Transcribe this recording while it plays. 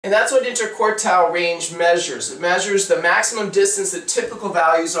And that's what interquartile range measures. It measures the maximum distance that typical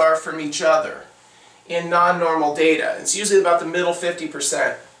values are from each other in non-normal data. It's usually about the middle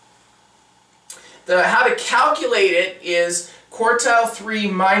 50%. How to calculate it is quartile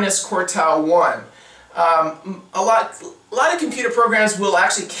 3 minus quartile 1. A lot of computer programs will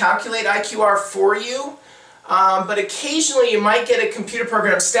actually calculate IQR for you, but occasionally you might get a computer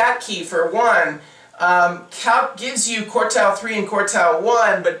program, StatKey for one, gives you quartile 3 and quartile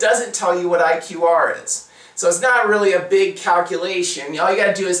 1, but doesn't tell you what IQR is. So it's not really a big calculation. All you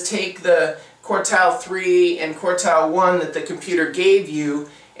got to do is take the quartile 3 and quartile 1 that the computer gave you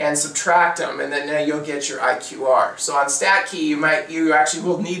and subtract them, and then now you'll get your IQR. So on StatKey, you actually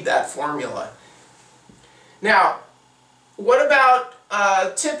will need that formula. Now, what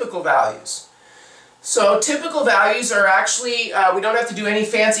about typical values? So typical values are actually, we don't have to do any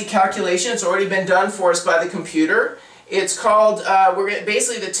fancy calculation. It's already been done for us by the computer. It's called,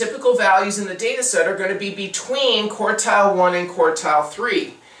 basically the typical values in the data set are going to be between quartile 1 and quartile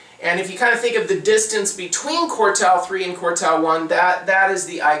 3. And if you kind of think of the distance between quartile 3 and quartile 1, that is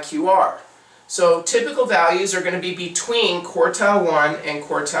the IQR. So typical values are going to be between quartile 1 and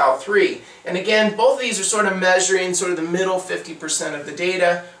quartile 3. And again, both of these are sort of measuring sort of the middle 50% of the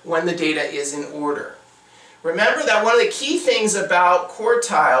data when the data is in order. Remember that one of the key things about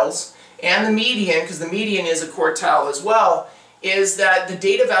quartiles and the median, because the median is a quartile as well, is that the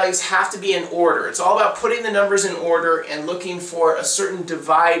data values have to be in order. It's all about putting the numbers in order and looking for a certain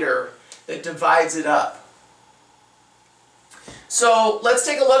divider that divides it up. So let's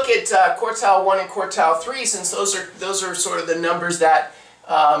take a look at quartile 1 and quartile 3, since those are sort of the numbers that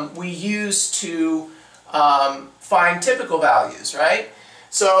we use to find typical values, right?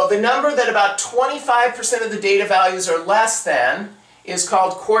 So the number that about 25% of the data values are less than is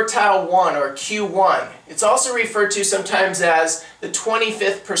called quartile 1, or Q1. It's also referred to sometimes as the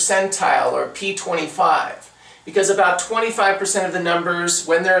 25th percentile, or P25, because about 25% of the numbers,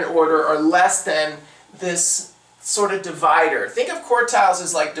 when they're in order, are less than this sort of divider. Think of quartiles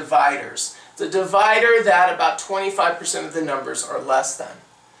as like dividers. It's a divider that about 25% of the numbers are less than.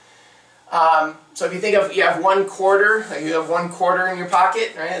 So if you think of, you have 1 quarter, like you have 1 quarter in your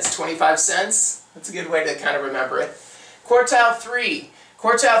pocket, right? It's 25 cents. That's a good way to kind of remember it. Quartile 3.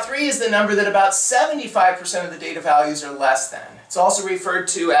 Quartile 3 is the number that about 75% of the data values are less than. It's also referred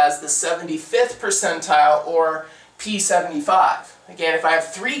to as the 75th percentile, or P75. Again, if I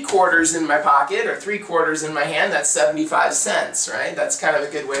have 3 quarters in my pocket or 3 quarters in my hand, that's 75 cents, right? That's kind of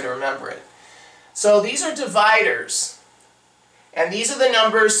a good way to remember it. So these are dividers. And these are the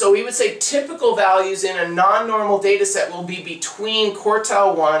numbers, so we would say typical values in a non-normal data set will be between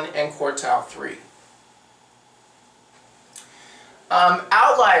quartile 1 and quartile 3.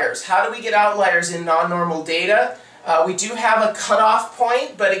 Outliers. How do we get outliers in non-normal data? We do have a cutoff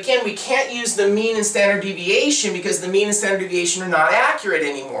point, but again, we can't use the mean and standard deviation because the mean and standard deviation are not accurate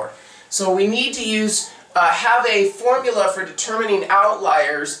anymore. So we need to have a formula for determining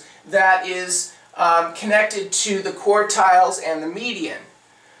outliers that is connected to the quartiles and the median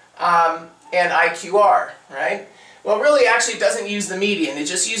and IQR, right? Well, it really actually doesn't use the median. It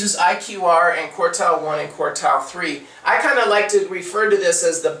just uses IQR and quartile 1 and quartile 3. I kind of like to refer to this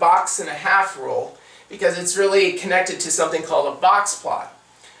as the box and a half rule because it's really connected to something called a box plot.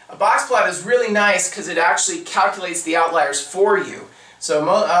 A box plot is really nice because it actually calculates the outliers for you. So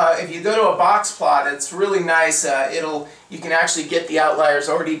if you go to a box plot, it's really nice. You can actually get the outliers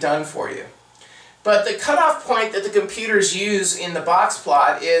already done for you. But the cutoff point that the computers use in the box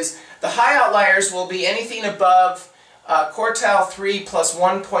plot is the high outliers will be anything above quartile 3 plus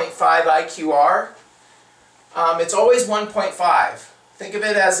 1.5 IQR. It's always 1.5. Think of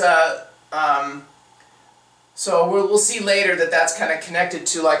it as a, so we'll see later that that's kind of connected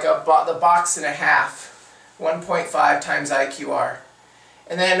to like the box and a half, 1.5 times IQR.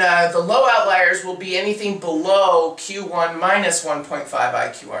 And then the low outliers will be anything below Q1 minus 1.5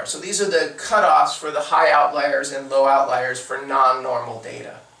 IQR. So these are the cutoffs for the high outliers and low outliers for non-normal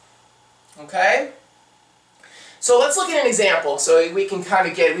data. Okay? So let's look at an example so we can kind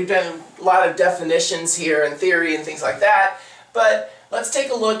of we've done a lot of definitions here and theory and things like that, but let's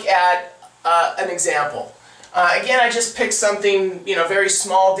take a look at an example. Again, I just picked something, very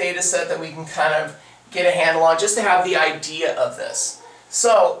small data set that we can kind of get a handle on just to have the idea of this.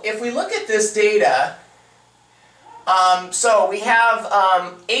 So if we look at this data, so we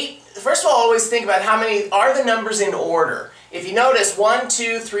have 8, first of all, always think about how many are the numbers in order. If you notice, 1,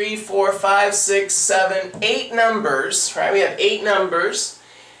 2, 3, 4, 5, 6, 7, 8 numbers, right? We have 8 numbers,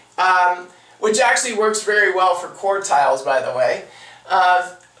 which actually works very well for quartiles, by the way.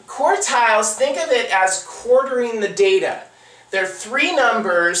 Quartiles, think of it as quartering the data. There are three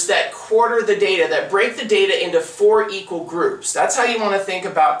numbers that quarter the data, that break the data into four equal groups. That's how you want to think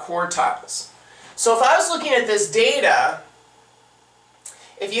about quartiles. So if I was looking at this data,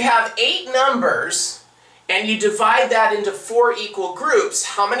 if you have 8 numbers and you divide that into 4 equal groups,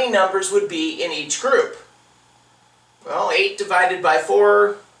 how many numbers would be in each group? Well, 8 divided by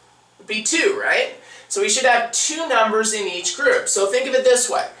 4 would be 2, right? So we should have 2 numbers in each group. So think of it this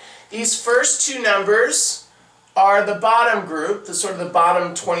way. These first 2 numbers are the bottom group, the sort of the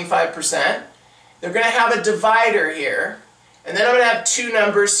bottom 25%. They're going to have a divider here. And then I'm going to have 2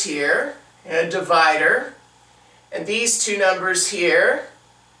 numbers here and a divider. And these 2 numbers here.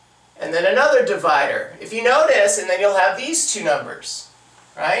 And then another divider. If you notice, and then you'll have these 2 numbers,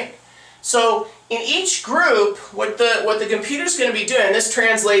 right? So in each group, what the computer's going to be doing, this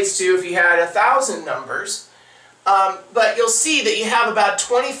translates to if you had 1,000 numbers, but you'll see that you have about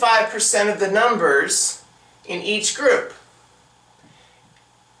 25% of the numbers in each group.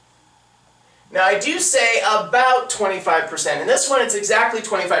 Now I do say about 25%. In this one it's exactly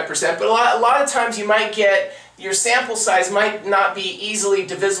 25%, but a lot of times you might get, your sample size might not be easily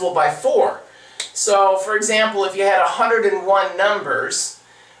divisible by 4. So for example, if you had 101 numbers,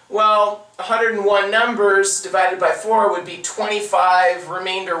 well, 101 numbers divided by 4 would be 25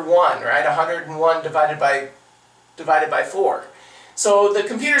 remainder 1, right? 101 divided by 4. So the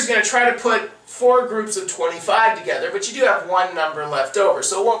computer's going to try to put 4 groups of 25 together, but you do have 1 number left over,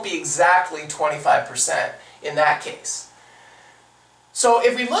 so it won't be exactly 25% in that case. So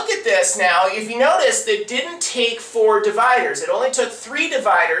if we look at this now, if you notice, it didn't take 4 dividers. It only took 3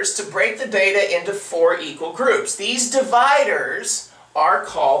 dividers to break the data into 4 equal groups. These dividers are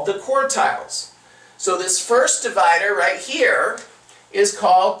called the quartiles. So this first divider right here is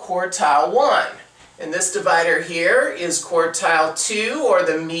called quartile 1. And this divider here is quartile 2, or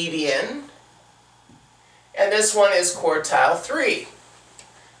the median. And this one is quartile 3.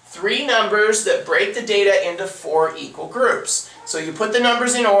 3 numbers that break the data into 4 equal groups. So you put the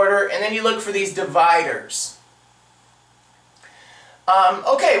numbers in order, and then you look for these dividers.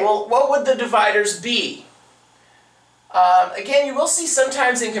 Okay, well, what would the dividers be? Again, you will see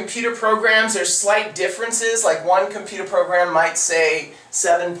sometimes in computer programs there's slight differences, like one computer program might say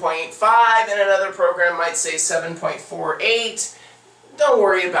 7.5 and another program might say 7.48. Don't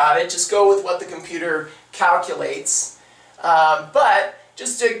worry about it, just go with what the computer calculates. But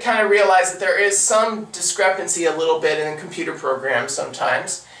just to kind of realize that there is some discrepancy a little bit in computer programs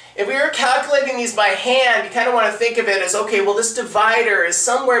sometimes. If we were calculating these by hand, you kind of want to think of it as, okay, well this divider is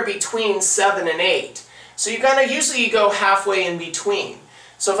somewhere between 7 and 8. So you kind of usually you go halfway in between.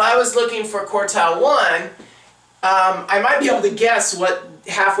 So if I was looking for quartile 1, I might be able to guess what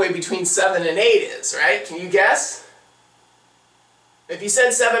halfway between 7 and 8 is, right? Can you guess? If you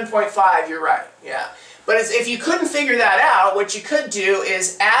said 7.5, you're right, yeah. But if you couldn't figure that out, what you could do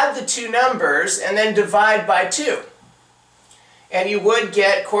is add the 2 numbers and then divide by 2. And you would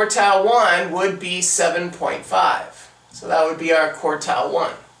get quartile 1 would be 7.5. So that would be our quartile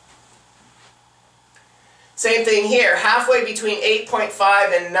 1. Same thing here. Halfway between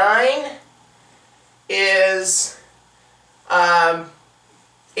 8.5 and 9 is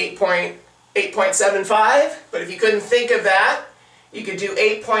 8.75. But if you couldn't think of that, you could do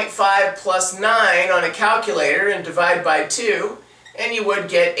 8.5 plus 9 on a calculator and divide by 2, and you would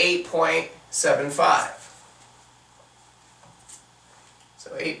get 8.75.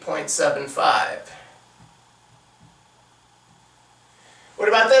 So 8.75. What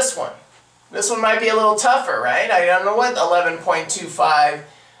about this one? This one might be a little tougher, right? I don't know what 11.25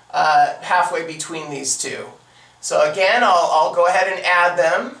 halfway between these two. So again, I'll go ahead and add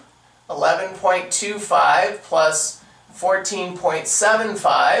them. 11.25 plus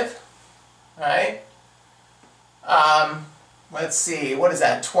 14.75, right? Let's see, what is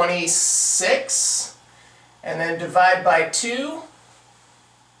that, 26? And then divide by 2.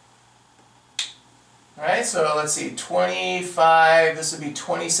 Alright, so let's see, 25, this would be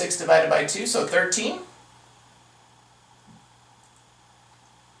 26 divided by 2, so 13.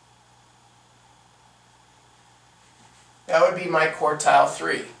 That would be my quartile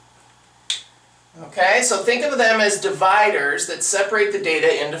 3. Okay, so think of them as dividers that separate the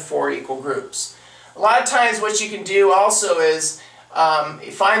data into 4 equal groups. A lot of times what you can do also is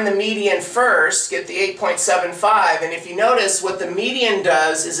find the median first, get the 8.75, and if you notice what the median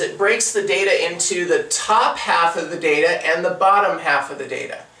does is it breaks the data into the top half of the data and the bottom half of the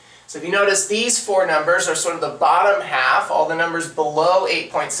data. So if you notice, these 4 numbers are sort of the bottom half. All the numbers below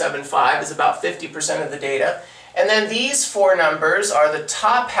 8.75 is about 50% of the data. And then these 4 numbers are the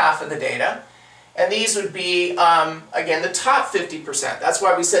top half of the data. And these would be, again, the top 50%. That's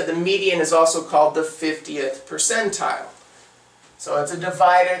why we said the median is also called the 50th percentile. So it's a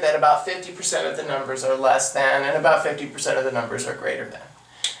divider that about 50% of the numbers are less than and about 50% of the numbers are greater than.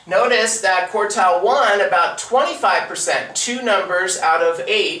 Notice that quartile 1, about 25%, 2 numbers out of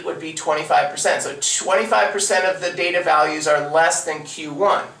 8 would be 25%. So 25% of the data values are less than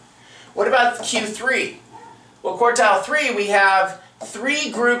Q1. What about Q3? Well, quartile 3, we have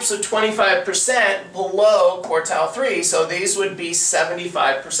 3 groups of 25% below quartile 3, so these would be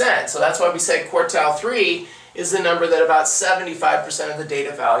 75%. So that's why we say quartile 3 is the number that about 75% of the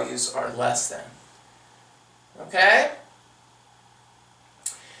data values are less than. Okay?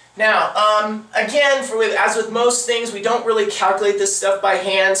 Now, again, as with most things, we don't really calculate this stuff by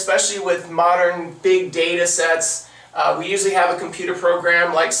hand, especially with modern big data sets. We usually have a computer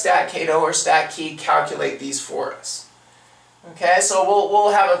program like StatCato or StatKey calculate these for us. Okay, so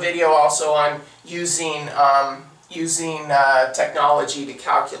we'll have a video also on using technology to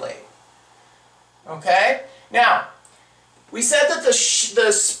calculate. Okay, now we said that the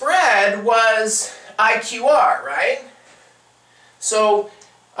spread was IQR, right? So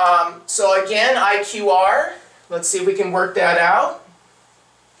again, IQR. Let's see if we can work that out.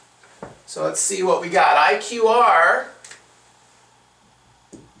 So let's see what we got. IQR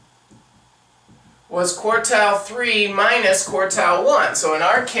was quartile 3 minus quartile 1. So in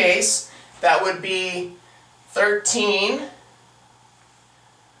our case, that would be 13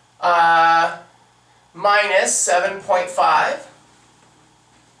 minus 7.5,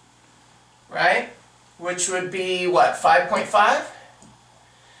 right? Which would be what, 5.5?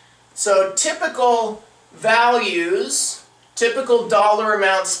 So typical values, typical dollar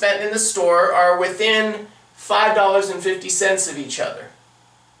amounts spent in the store are within $5.50 of each other.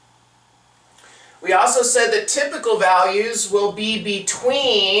 We also said that typical values will be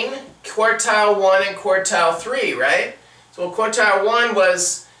between quartile 1 and quartile 3, right? So quartile 1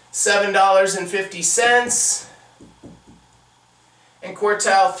 was $7.50 and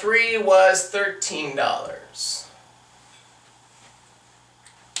quartile 3 was $13.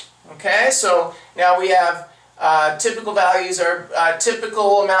 Okay, so now we have typical values are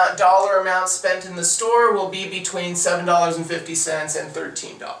typical dollar amount spent in the store will be between $7.50 and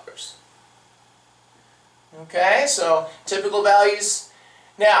 $13. Okay, so typical values.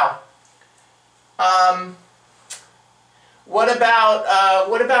 Now, what about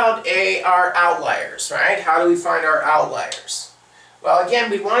our outliers, right? How do we find our outliers? Well, again,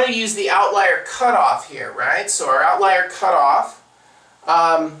 we want to use the outlier cutoff here, right? So our outlier cutoff